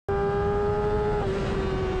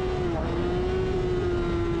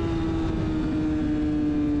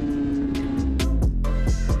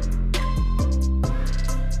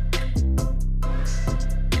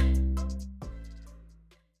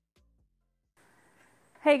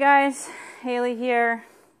Hey guys, Haley here.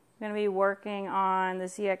 I'm going to be working on the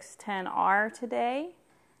ZX10R today.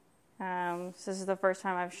 So this is the first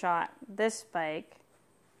time I've shot this bike.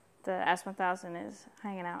 The S1000 is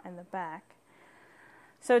hanging out in the back.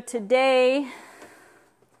 So today,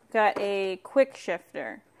 got a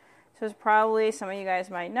QuickShifter. So as probably some of you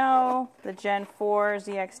guys might know, the Gen 4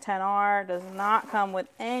 ZX10R does not come with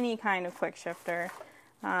any kind of QuickShifter.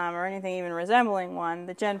 Or anything even resembling one.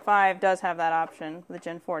 The Gen 5 does have that option, the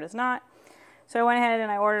Gen 4 does not. So I went ahead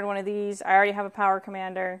and I ordered one of these. I already have a power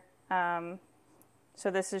commander,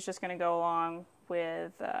 so this is just going to go along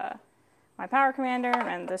with my power commander,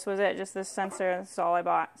 and this was it, just this sensor. This is all I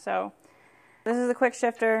bought. So this is the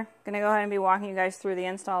QuickShifter. I'm going to go ahead and be walking you guys through the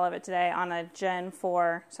install of it today on a Gen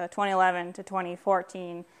 4, so 2011 to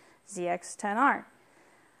 2014 ZX10R.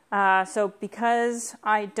 So because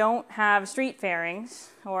I don't have street fairings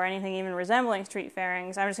or anything even resembling street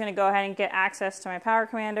fairings, I'm just going to go ahead and get access to my power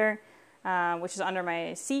commander, which is under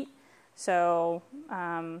my seat. So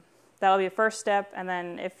that'll be the first step, and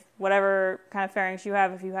then if whatever kind of fairings you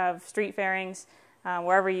have, if you have street fairings,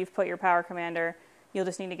 wherever you've put your power commander, you'll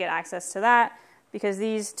just need to get access to that, because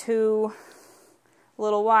these two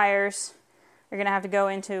little wires are going to have to go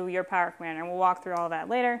into your power commander, and we'll walk through all that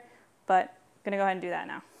later, but I'm going to go ahead and do that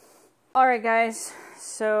now. Alright guys,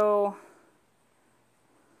 so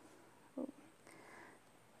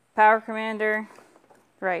power commander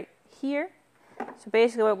right here. So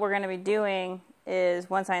basically what we're going to be doing is,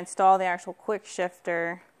 once I install the actual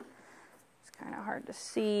QuickShifter, it's kind of hard to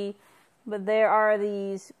see, but there are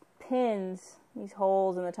these pins, these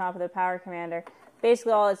holes in the top of the power commander.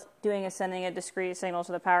 Basically all it's doing is sending a discrete signal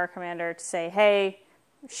to the power commander to say, hey,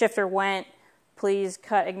 shifter went. Please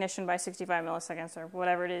cut ignition by 65 milliseconds, or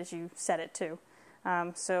whatever it is you set it to.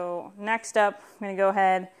 So next up, I'm going to go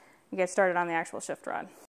ahead and get started on the actual shift rod.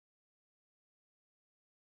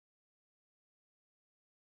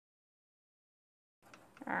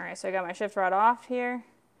 Alright, so I got my shift rod off here.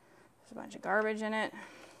 There's a bunch of garbage in it.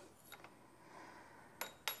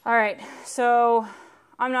 Alright, so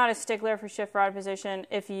I'm not a stickler for shift rod position.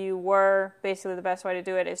 If you were, basically the best way to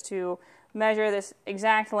do it is to measure this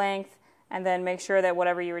exact length, and then make sure that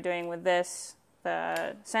whatever you were doing with this,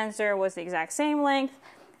 the sensor, was the exact same length.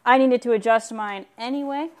 I needed to adjust mine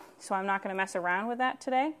anyway, so I'm not going to mess around with that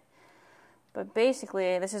today. But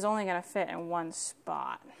basically, this is only going to fit in one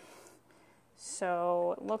spot.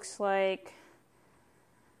 So it looks like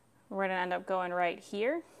we're going to end up going right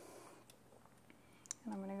here.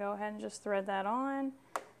 And I'm going to go ahead and just thread that on.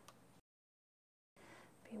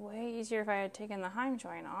 It'd be way easier if I had taken the Heim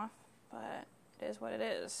joint off, but it is what it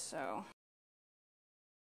is, so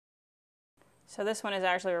this one is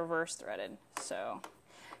actually reverse threaded, so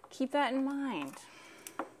keep that in mind.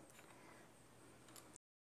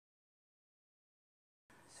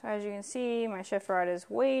 So as you can see, my shift rod is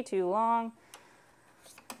way too long,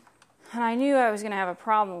 and I knew I was going to have a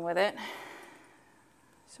problem with it.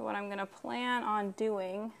 So what I'm going to plan on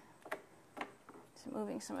doing is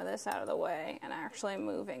moving some of this out of the way and actually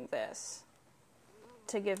moving this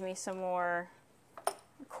to give me some more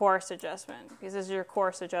course adjustment, because this is your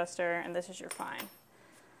course adjuster and this is your fine.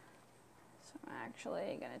 So I'm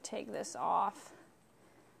actually going to take this off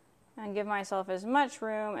and give myself as much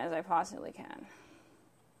room as I possibly can.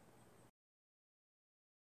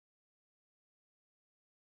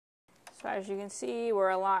 So as you can see, we're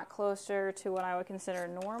a lot closer to what I would consider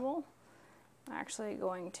normal. I'm actually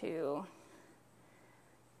going to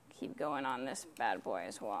keep going on this bad boy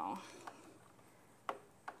as well.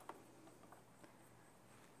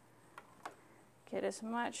 Get as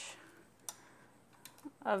much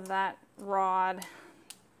of that rod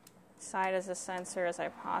side as a sensor as I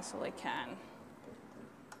possibly can.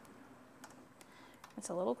 It's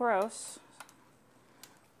a little gross.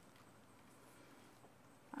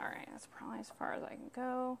 Alright, that's probably as far as I can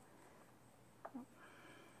go.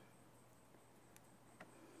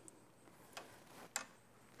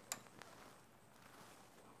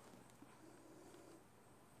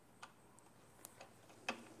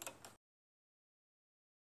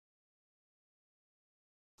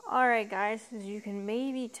 Alright guys, as you can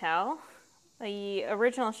maybe tell, the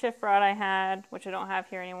original shift rod I had, which I don't have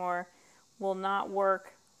here anymore, will not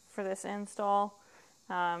work for this install.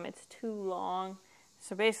 It's too long.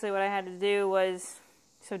 So basically what I had to do was,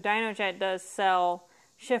 so DynoJet does sell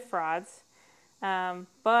shift rods,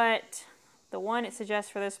 but the one it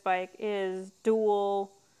suggests for this bike is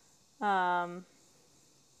dual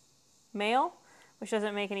male, which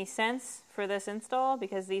doesn't make any sense for this install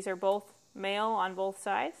because these are both male on both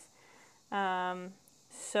sides.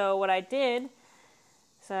 So what I did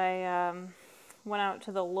is I went out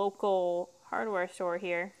to the local hardware store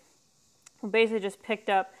here. We basically just picked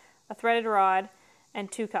up a threaded rod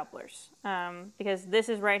and 2 couplers, because this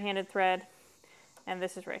is right-handed thread and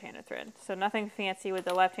this is right-handed thread. So nothing fancy with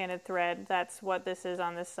the left-handed thread. That's what this is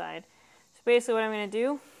on this side. So basically what I'm going to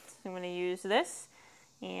do is I'm going to use this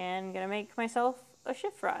and I'm going to make myself a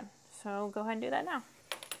shift rod. So go ahead and do that now.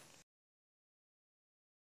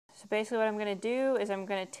 So basically what I'm going to do is I'm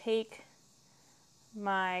going to take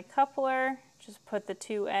my coupler, just put the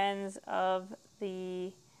 2 ends of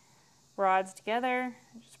the rods together,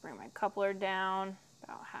 just bring my coupler down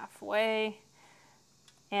about halfway.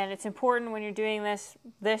 And it's important when you're doing this,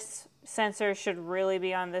 this sensor should really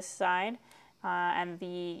be on this side, and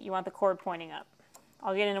you want the cord pointing up.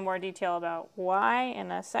 I'll get into more detail about why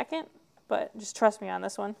in a second, but just trust me on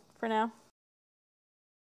this one for now.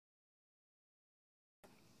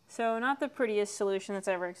 So not the prettiest solution that's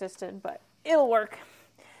ever existed, but it'll work.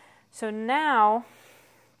 So now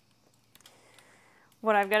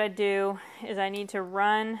what I've got to do is I need to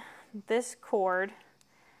run this cord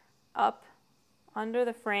up under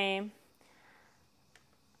the frame,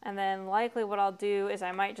 and then likely what I'll do is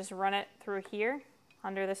I might just run it through here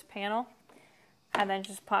under this panel and then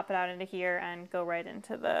just pop it out into here and go right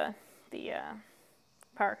into the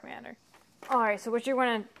power commander. Alright, so what you're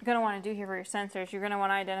going to want to do here for your sensors, you're going to want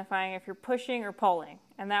to identify if you're pushing or pulling,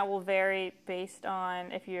 and that will vary based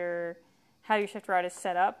on how your shift rod is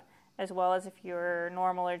set up, as well as if you're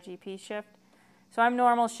normal or GP shift. So I'm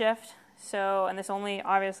normal shift, and this only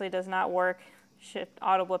obviously does not work shift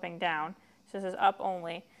auto blipping down, so this is up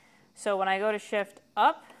only. So when I go to shift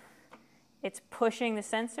up, it's pushing the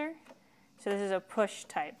sensor, so this is a push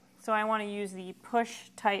type. So I want to use the push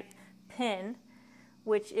type pin,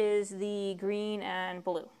 which is the green and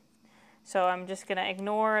blue. So I'm just going to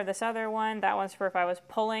ignore this other one. That one's for if I was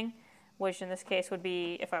pulling, which in this case would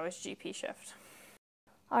be if I was GP shift.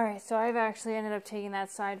 Alright, so I've actually ended up taking that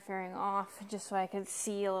side fairing off just so I could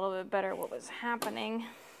see a little bit better what was happening.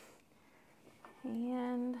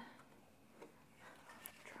 And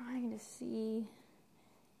trying to see,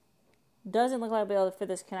 doesn't look like I'll be able to fit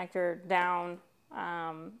this connector down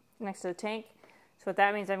next to the tank. So what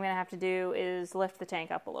that means I'm going to have to do is lift the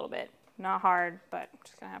tank up a little bit. Not hard, but I'm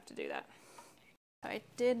just going to have to do that. I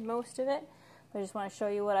did most of it, but I just want to show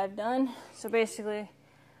you what I've done. So basically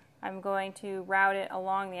I'm going to route it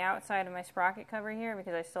along the outside of my sprocket cover here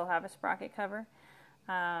because I still have a sprocket cover.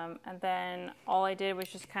 And then all I did was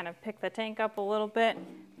just kind of pick the tank up a little bit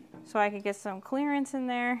so I could get some clearance in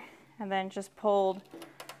there, and then just pulled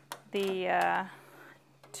the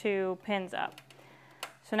 2 pins up.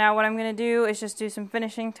 So now what I'm going to do is just do some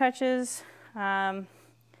finishing touches and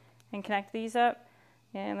connect these up,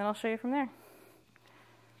 and then I'll show you from there.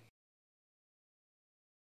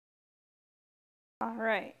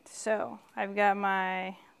 Alright, so I've got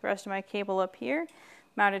the rest of my cable up here,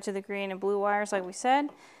 mounted to the green and blue wires like we said,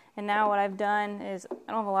 and now what I've done is,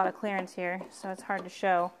 I don't have a lot of clearance here, so it's hard to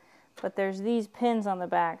show, but there's these pins on the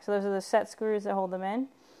back, so those are the set screws that hold them in.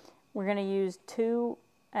 We're going to use 3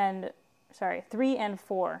 and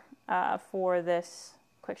 4 for this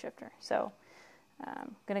QuickShifter. So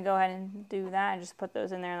I'm going to go ahead and do that and just put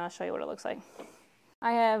those in there, and I'll show you what it looks like.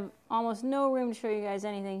 I have almost no room to show you guys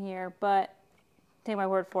anything here, but take my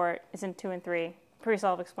word for it, it's in 2 and 3. Pretty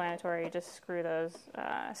self-explanatory, just screw those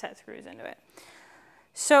set screws into it.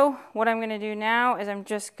 So what I'm going to do now is I'm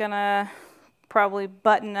just going to probably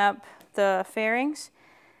button up the fairings,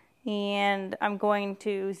 and I'm going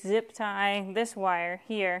to zip tie this wire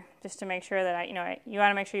here just to make sure that you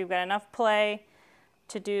want to make sure you've got enough play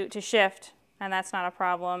to shift, and that's not a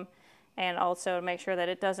problem, and also to make sure that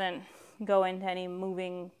it doesn't go into any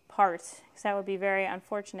moving parts, because that would be very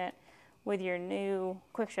unfortunate with your new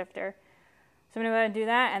QuickShifter. So I'm going to go ahead and do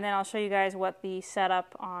that, and then I'll show you guys what the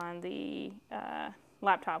setup on the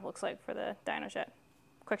laptop looks like for the DynoJet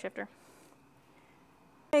QuickShifter.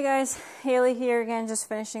 Hey guys, Haley here again, just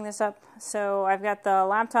finishing this up. So I've got the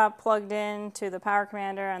laptop plugged in to the power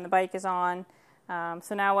commander and the bike is on.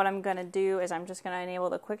 So now what I'm going to do is I'm just going to enable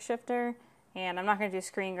the QuickShifter, and I'm not going to do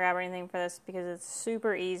screen grab or anything for this because it's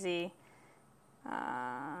super easy.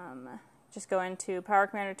 Just go into Power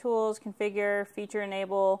Commander Tools, Configure, Feature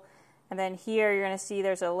Enable, and then here you're going to see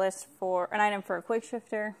there's a list for an item for a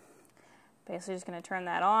QuickShifter. Basically just going to turn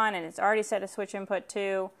that on, and it's already set to switch input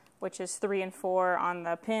 2, which is 3 and 4 on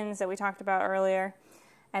the pins that we talked about earlier.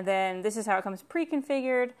 And then this is how it comes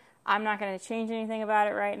pre-configured. I'm not going to change anything about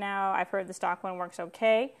it right now. I've heard the stock one works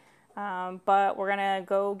okay, but we're going to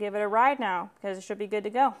go give it a ride now because it should be good to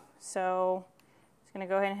go. So it's going to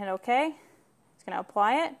go ahead and hit OK. It's going to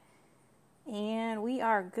apply it, and we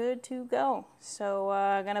are good to go. So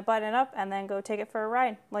I'm going to button it up and then go take it for a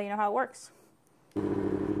ride, let you know how it works.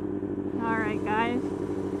 Alright guys,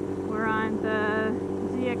 we're on the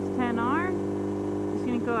ZX10R. Just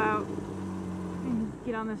gonna go out and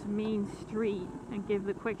get on this main street and give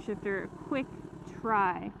the QuickShifter a quick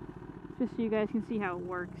try, just so you guys can see how it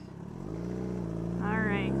works.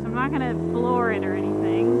 Alright, so I'm not gonna floor it or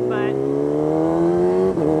anything, but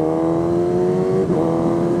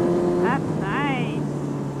that's nice.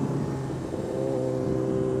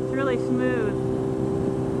 It's really smooth.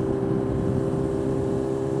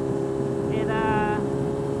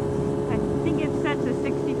 I think it sets to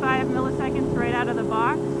 65 milliseconds right out of the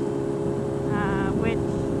box, which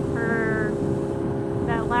for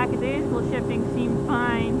that lackadaisical shifting seemed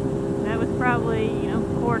fine. That was probably,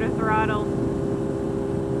 quarter throttle.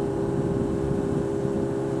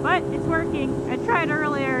 But it's working. I tried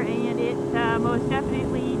earlier and it most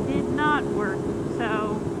definitely did not work,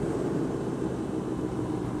 so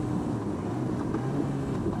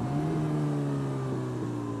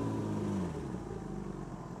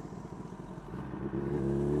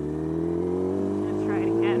let's try it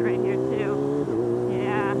again right here too.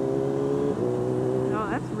 Yeah. Oh,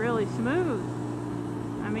 that's really smooth.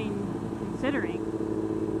 I mean, considering.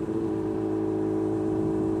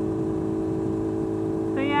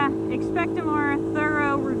 So yeah, expect a more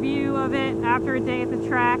thorough review of it after a day at the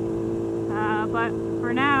track. But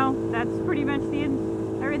for now, that's pretty much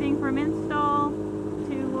everything from install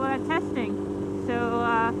to testing. So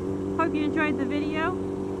hope you enjoyed the video,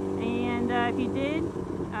 and if you did,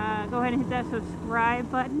 go ahead and hit that subscribe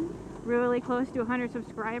button. Really close to 100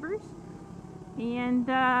 subscribers. And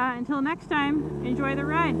until next time, enjoy the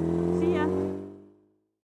ride. See ya.